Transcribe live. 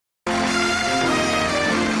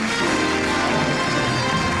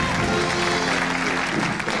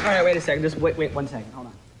right, wait a second. Just wait 1 second. Hold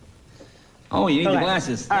on. Oh, you need the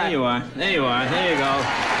glasses. There you are. There you are. There you go.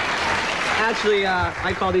 Actually,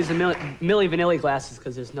 I call these the Milli Vanilli glasses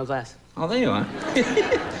because there's no glass. Oh, there you are.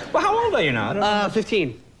 Well, how old are you now? I don't know.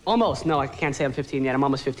 15. Almost. No, I can't say I'm 15 yet. I'm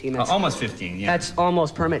almost 15. That's, almost 15, yeah. That's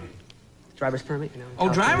almost permit. Driver's permit, you know.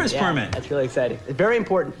 Oh, driver's permit. Yeah, that's really exciting. It's very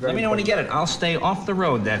important. Let me know when you get it. I'll stay off the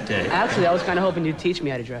road that day. Actually, I was kind of hoping you'd teach me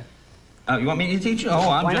how to drive. You want me to teach you? Oh,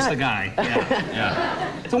 I'm Why just not? the guy.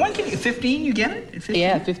 Yeah. So when can you, 15, you get it? At 15?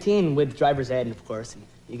 Yeah, 15 with driver's ed, of course. And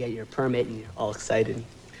you get your permit and you're all excited.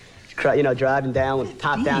 You know, driving down with the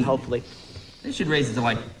top down, hopefully. They should raise it to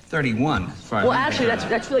like 31. As far Well, as actually,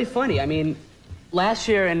 that's really funny. I mean, last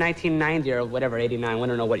year in 1990 or whatever, 89, I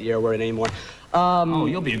don't know what year we're in anymore. Oh,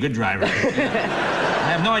 you'll be a good driver. I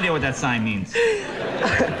have no idea what that sign means.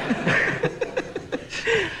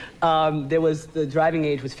 The driving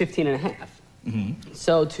age was 15 and a half. Mm-hmm.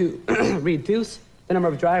 So to reduce the number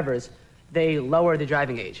of drivers, they lower the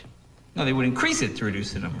driving age. No, they would increase it to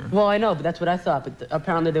reduce the number. Well, I know, but that's what I thought. But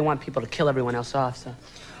apparently they want people to kill everyone else off, so.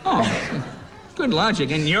 Oh, good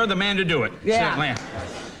logic, and you're the man to do it. Yeah. Certainly.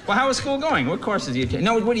 Well, how is school going? What courses do you take?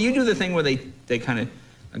 No, what do you do the thing where they kind of,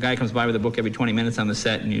 a guy comes by with a book every 20 minutes on the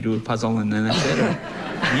set and you do a puzzle and then that's it? Or,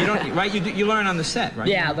 you don't, right? You learn on the set, right?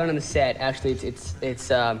 Yeah, I learn on the set. Actually,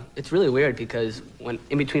 it's really weird because when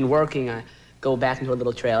in between working, I go back into a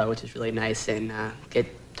little trailer, which is really nice, and get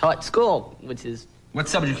taught school, which is. What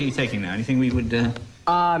subject are you taking now? Anything we would?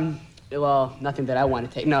 Well, nothing that I want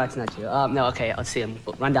to take. No, that's not you. No, okay. Let's see.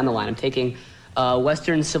 We'll run down the line. I'm taking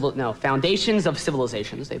Foundations of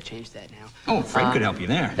Civilizations. They've changed that now. Oh, Fred could help you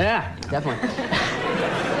there. Yeah, definitely.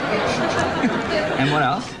 And what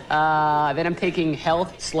else? Then I'm taking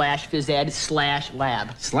Health/Phys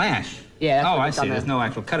Ed/Lab. Slash? Yeah. Oh, I see. There's no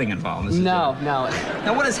actual cutting involved. This no. Now,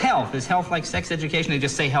 what is health? Is health like sex education? They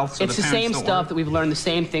just say health so it's the same stuff that we've learned the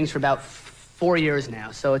same things for about 4 years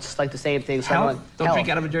now. So it's just like the same things. Health? Don't drink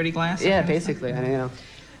out of a dirty glass? Yeah, basically. I mean, you know.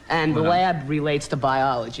 And the lab relates to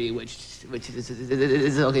biology, which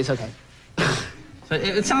is okay. It's okay. So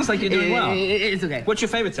it sounds like you're doing well. It's okay. What's your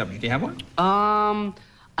favorite subject? Do you have one?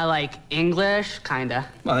 I like English, kinda.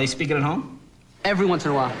 Well, they speak it at home? Every once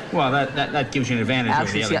in a while. Well, that gives you an advantage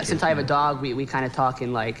over the other kids. Since I have a dog, we kind of talk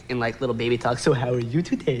in like little baby talk. So how are you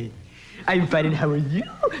today? I'm fine, and how are you?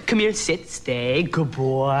 Come here, sit, stay, good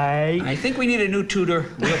boy. I think we need a new tutor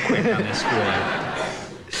real quick on this school.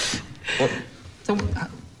 Well, so,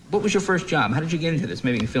 what was your first job? How did you get into this?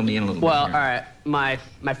 Maybe you can fill me in a little bit. Well, all right. My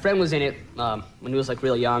friend was in it when he was like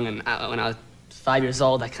real young, and when I was 5 years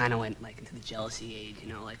old, I kind of went like into the jealousy age,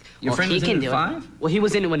 you know, like. Your friend was in it at 5? Well, he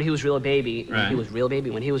was in it when he was real baby. Right. When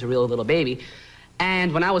he was a real little baby,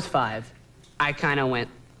 and when I was 5, I kind of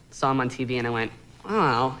saw him on TV, and I went,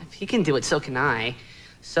 oh, if he can do it, so can I.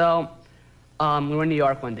 So we were in New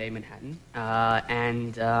York one day, Manhattan,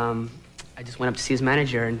 and I just went up to see his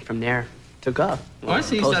manager, and from there took off. Oh, I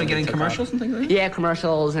see. You started getting commercials and things like that? Yeah,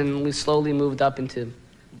 commercials, and we slowly moved up into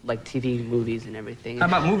like TV movies and everything. How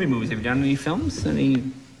about movies? Have you done any films? Any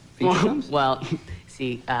feature films? Well,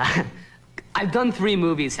 see, I've done 3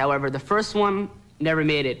 movies. However, the first one never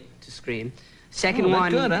made it to screen. Second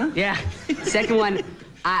one, good, huh? Yeah. Second one,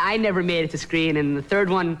 I never made it to screen, and the third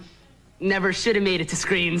one never should have made it to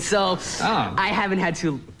screen. So I haven't had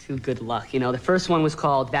too good luck. You know, the first one was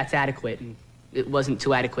called That's Adequate, and it wasn't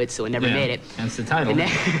too adequate, so it never made it. That's the title.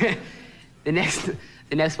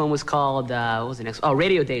 The next one was called, what was the next one? Oh,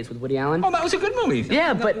 Radio Days with Woody Allen. Oh, that was a good movie.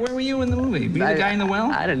 Yeah, but... Where were you in the movie? Were you the guy in the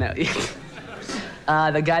well? I don't know.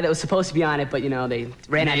 The guy that was supposed to be on it, but, you know, they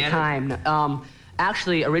ran out of time.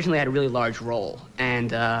 Actually, originally I had a really large role,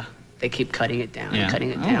 and they keep cutting it down and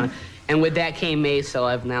cutting it down. And with that came me, so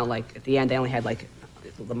I've now, like, at the end, I only had, like,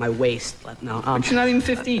 my waist left. No, but you're not even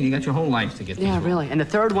 15. You got your whole life to get through. Yeah, really. And the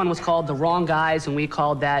third one was called The Wrong Guys, and we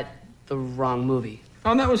called that The Wrong Movie.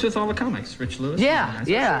 Oh, and that was with all the comics, Rich Lewis? Yeah,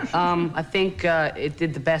 yeah. I think it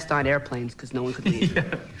did the best on airplanes because no one could leave.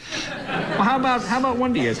 Yeah. Well, how about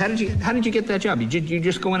Wonder Years? How did you get that job? Did you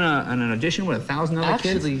just go in on an audition with 1,000 other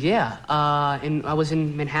kids? Actually, yeah. And I was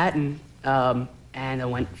in Manhattan, and I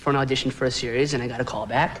went for an audition for a series, and I got a call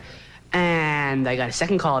back. And I got a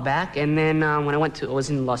second call back, and then when I was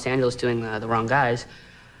in Los Angeles doing The Wrong Guys,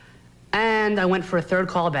 and I went for a third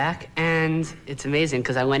call back, and it's amazing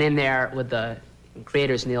because I went in there with the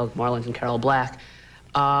creators, Neil Marlins and Carol Black,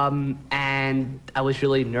 and I was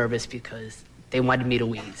really nervous because they wanted me to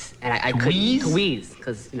wheeze, and I couldn't wheeze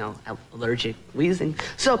because, you know, allergic wheezing.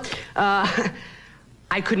 So I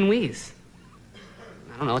couldn't wheeze.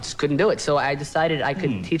 I don't know, I just couldn't do it. So I decided I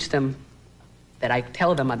could teach them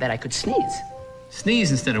tell them that I could sneeze. Sneeze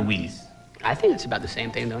instead of wheeze. I think it's about the same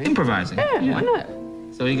thing, don't you? Improvising. Yeah, why not?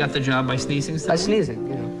 So you got the job by sneezing stuff? By sneezing,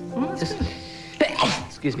 you know. Well, that's Just, good.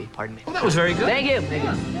 excuse me, pardon me. Well, that was very good. Thank you. Thank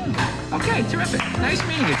you. Yeah. Okay, terrific. Nice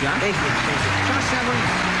meeting you, Josh. Thank you. Thank you. Josh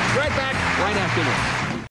Sandlin, right back right after this.